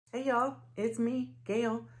Hey y'all, it's me,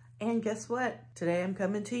 Gail, and guess what? Today I'm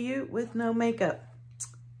coming to you with no makeup.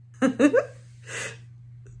 This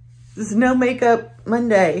is no makeup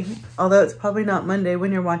Monday, although it's probably not Monday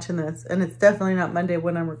when you're watching this, and it's definitely not Monday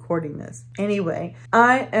when I'm recording this. Anyway,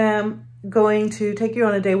 I am going to take you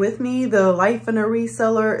on a day with me, the life in a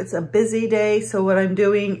reseller. It's a busy day, so what I'm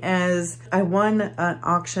doing is I won an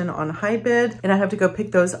auction on HiBid, and I have to go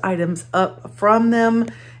pick those items up from them,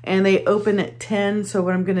 and they open at 10. So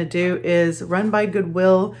what I'm gonna do is run by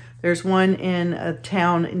Goodwill. There's one in a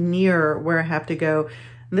town near where I have to go.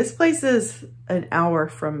 And this place is an hour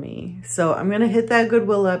from me. So I'm gonna hit that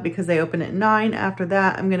Goodwill up because they open at 9. After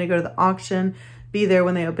that, I'm gonna go to the auction, be there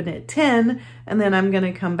when they open at 10, and then I'm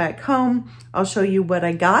gonna come back home. I'll show you what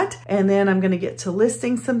I got, and then I'm gonna get to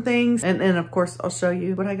listing some things, and then of course I'll show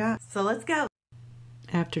you what I got. So let's go.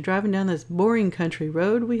 After driving down this boring country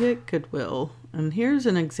road, we hit Goodwill. And here's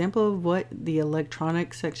an example of what the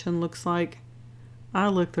electronics section looks like. I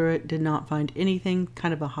looked through it, did not find anything,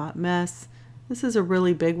 kind of a hot mess. This is a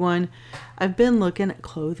really big one. I've been looking at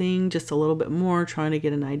clothing just a little bit more, trying to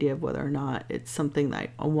get an idea of whether or not it's something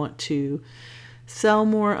that I want to sell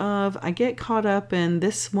more of. I get caught up in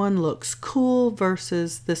this one looks cool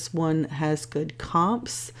versus this one has good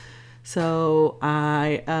comps. So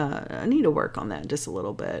I need to work on that just a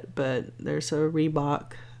little bit, but there's a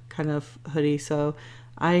Reebok kind of hoodie. So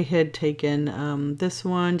I had taken this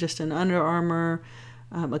one, just an Under Armour,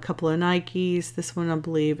 a couple of Nikes. This one I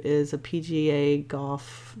believe is a PGA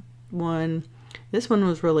golf one. This one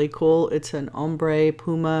was really cool. It's an ombre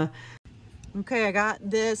Puma. Okay, I got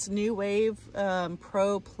this New Wave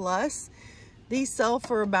Pro Plus. These sell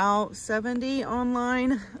for about $70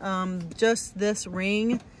 online. Just this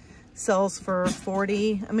ring sells for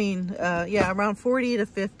 40. I mean, yeah, around 40 to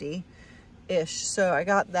 50-ish. So I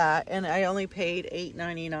got that, and I only paid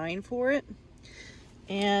 $8.99 for it.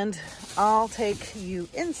 And I'll take you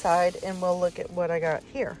inside and we'll look at what I got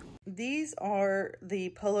here. These are the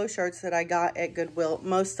polo shirts that I got at Goodwill.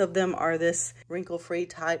 Most of them are this wrinkle-free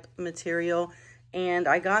type material. And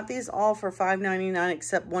I got these all for $5.99,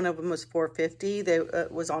 except one of them was $4.50. They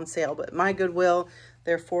was on sale, but my Goodwill,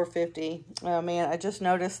 they're $4.50. Oh man, I just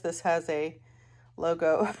noticed this has a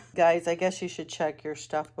logo. Guys, I guess you should check your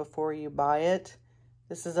stuff before you buy it.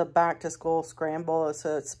 This is a back-to-school scramble,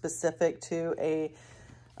 so it's specific to a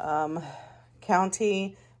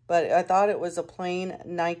county, but I thought it was a plain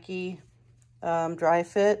Nike dry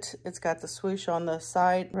fit. It's got the swoosh on the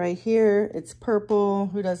side right here. It's purple.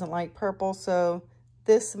 Who doesn't like purple? So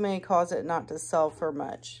this may cause it not to sell for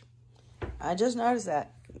much. I just noticed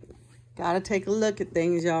that. Gotta take a look at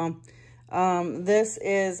things, y'all. This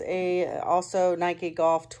is also Nike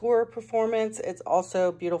Golf Tour Performance. It's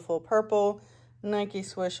also beautiful purple. Nike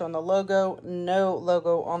swoosh on the logo. No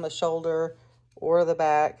logo on the shoulder or the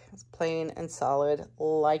back. It's plain and solid,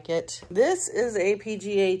 like it. This is a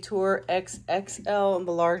PGA Tour XXL, and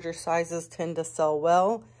the larger sizes tend to sell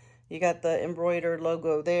well. You got the embroidered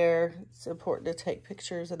logo there. It's important to take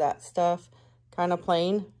pictures of that stuff. Kind of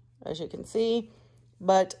plain, as you can see,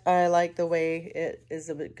 but I like the way it is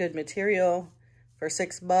a good material. For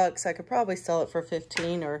 $6, I could probably sell it for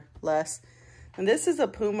 15 or less. And this is a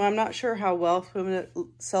Puma. I'm not sure how well Puma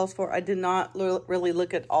sells for. I did not really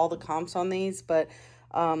look at all the comps on these, but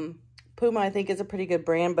Puma I think is a pretty good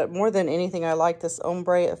brand. But more than anything, I like this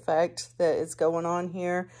ombre effect that is going on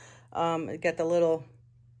here. It got the little,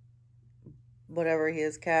 whatever he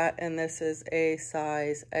is, cat. And this is a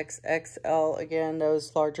size XXL. Again,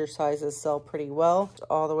 those larger sizes sell pretty well.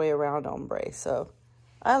 All the way around ombre. So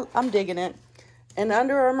I'm digging it. And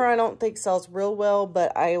Under Armour, I don't think sells real well,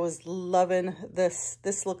 but I was loving this.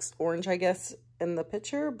 This looks orange, I guess, in the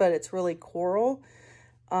picture, but it's really coral,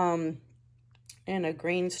 and a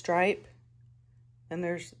green stripe, and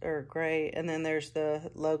or gray, and then there's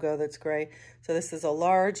the logo that's gray. So this is a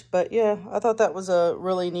large, but yeah, I thought that was a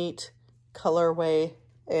really neat colorway,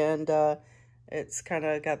 and it's kind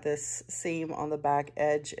of got this seam on the back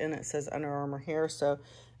edge, and it says Under Armour here. So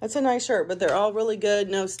that's a nice shirt, but they're all really good,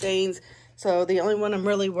 no stains. So the only one I'm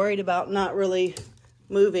really worried about not really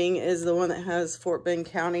moving is the one that has Fort Bend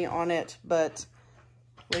County on it. But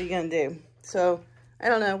what are you going to do? So I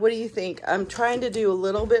don't know. What do you think? I'm trying to do a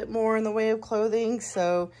little bit more in the way of clothing.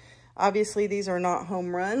 So obviously these are not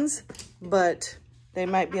home runs, but they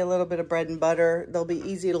might be a little bit of bread and butter. They'll be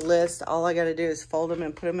easy to list. All I got to do is fold them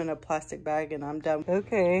and put them in a plastic bag and I'm done.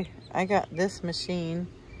 Okay, I got this machine.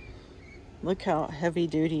 Look how heavy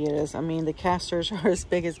duty it is. I mean, the casters are as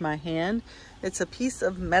big as my hand. It's a piece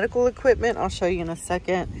of medical equipment. I'll show you in a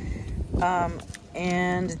second.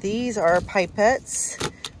 And these are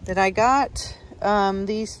pipettes that I got.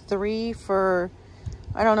 These 3 for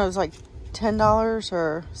I don't know, it's like $10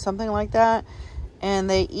 or something like that. And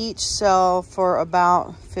they each sell for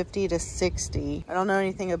about 50 to 60. I don't know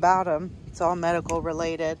anything about them. It's all medical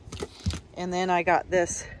related. And then I got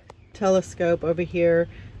this telescope over here.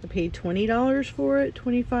 I paid $20 for it,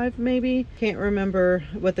 25 maybe. Can't remember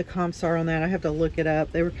what the comps are on that. I have to look it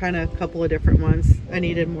up. They were kind of a couple of different ones. I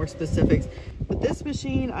needed more specifics. But this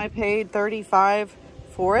machine, I paid $35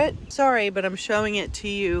 for it. Sorry, but I'm showing it to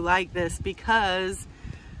you like this because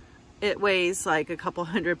it weighs like a couple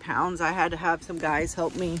 100 pounds. I had to have some guys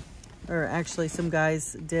help me, or actually some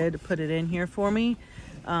guys did put it in here for me.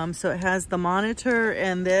 So it has the monitor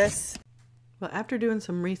and this. Well, after doing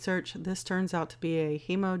some research, this turns out to be a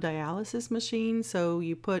hemodialysis machine. So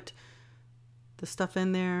you put the stuff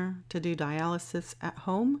in there to do dialysis at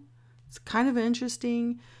home. It's kind of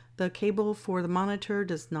interesting. The cable for the monitor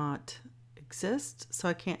does not exist, so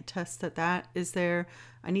I can't test that that is there.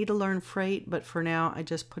 I need to learn freight, but for now I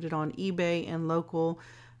just put it on eBay and local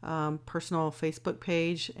personal Facebook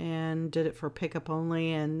page and did it for pickup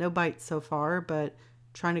only, and no bites so far, but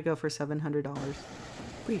trying to go for $700.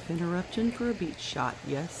 Brief interruption for a beach shot.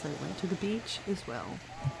 Yes, I went to the beach as well.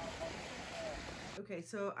 Okay,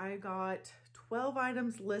 so I got 12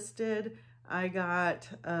 items listed. I got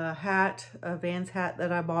a hat, a Vans hat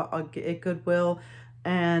that I bought at Goodwill,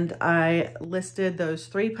 and I listed those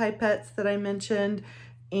 3 pipettes that I mentioned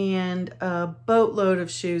and a boatload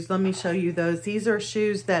of shoes. Let me show you those. These are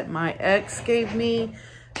shoes that my ex gave me.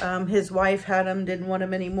 His wife had them, didn't want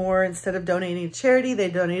them anymore. Instead of donating to charity, they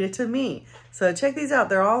donated to me. So check these out.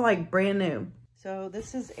 They're all like brand new. So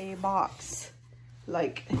this is a box,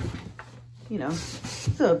 like, you know,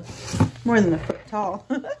 so more than a foot tall.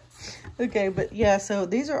 Okay, but yeah, so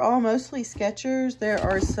these are all mostly Skechers. There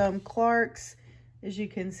are some Clarks, as you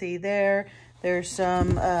can see there. There's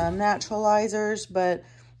some naturalizers, but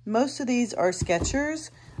most of these are Skechers.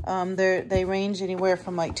 They range anywhere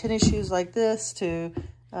from like tennis shoes like this to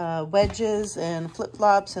wedges and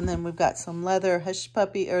flip-flops, and then we've got some leather Hush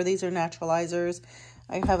Puppy, or these are naturalizers.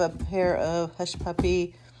 I have a pair of Hush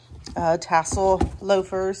Puppy tassel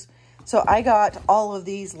loafers. So I got all of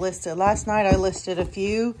these listed. Last night I listed a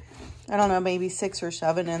few, I don't know, maybe 6 or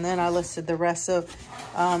 7, and then I listed the rest. So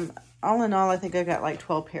all in all, I think I got like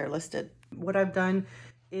 12 pair listed. What I've done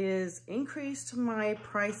is increased my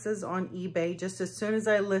prices on eBay. Just as soon as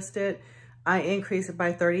I list it, I increase it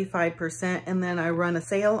by 35%, and then I run a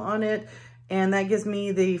sale on it. And that gives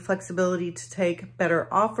me the flexibility to take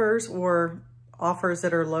better offers or offers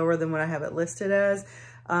that are lower than what I have it listed as.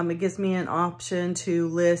 It gives me an option to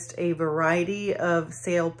list a variety of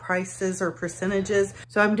sale prices or percentages.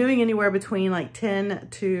 So I'm doing anywhere between like 10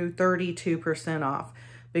 to 32% off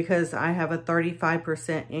because I have a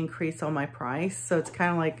 35% increase on my price. So it's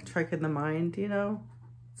kind of like tricking the mind, you know?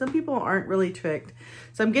 Some people aren't really tricked.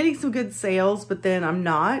 So I'm getting some good sales, but then I'm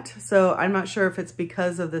not. So I'm not sure if it's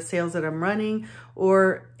because of the sales that I'm running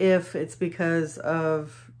or if it's because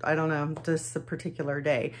of, I don't know, just a particular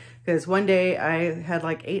day. Because one day I had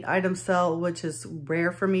like 8 items sell, which is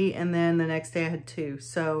rare for me. And then the next day I had 2.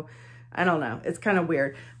 So I don't know. It's kind of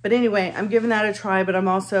weird. But anyway, I'm giving that a try, but I'm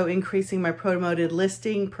also increasing my promoted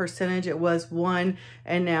listing percentage. It was 1,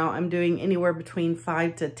 and now I'm doing anywhere between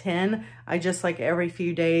 5 to 10. I just like every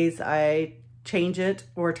few days, I change it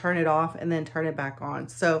or turn it off and then turn it back on.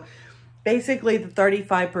 So basically the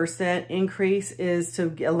 35% increase is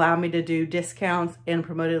to allow me to do discounts and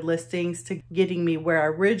promoted listings to getting me where I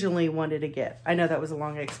originally wanted to get. I know that was a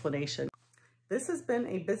long explanation. This has been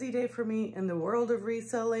a busy day for me in the world of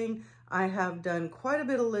reselling. I have done quite a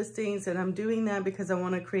bit of listings, and I'm doing that because I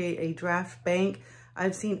want to create a draft bank.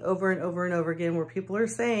 I've seen over and over and over again where people are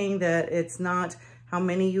saying that it's not how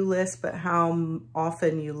many you list, but how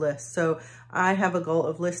often you list. So I have a goal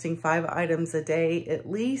of listing 5 items a day at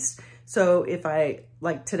least. So if I,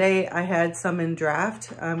 like today, I had some in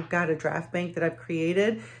draft. I've got a draft bank that I've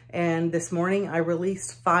created, and this morning I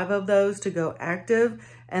released 5 of those to go active.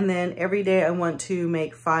 And then every day I want to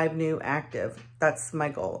make 5 new active. That's my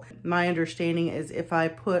goal. My understanding is if I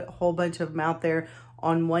put a whole bunch of them out there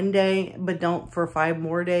on one day, but don't for 5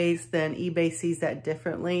 more days, then eBay sees that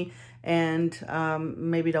differently and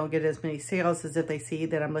maybe don't get as many sales as if they see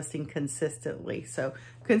that I'm listing consistently. So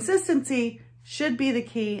consistency should be the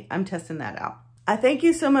key. I'm testing that out. I thank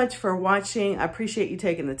you so much for watching. I appreciate you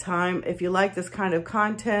taking the time. If you like this kind of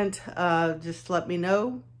content, just let me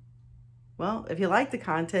know. Well, if you like the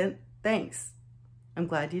content, thanks. I'm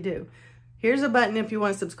glad you do. Here's a button if you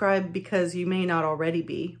want to subscribe because you may not already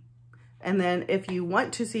be. And then if you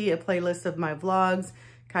want to see a playlist of my vlogs,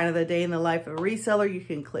 kind of the day in the life of a reseller, you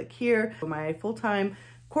can click here. My full-time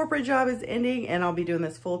corporate job is ending and I'll be doing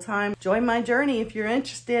this full time. Join my journey if you're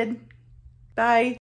interested. Bye.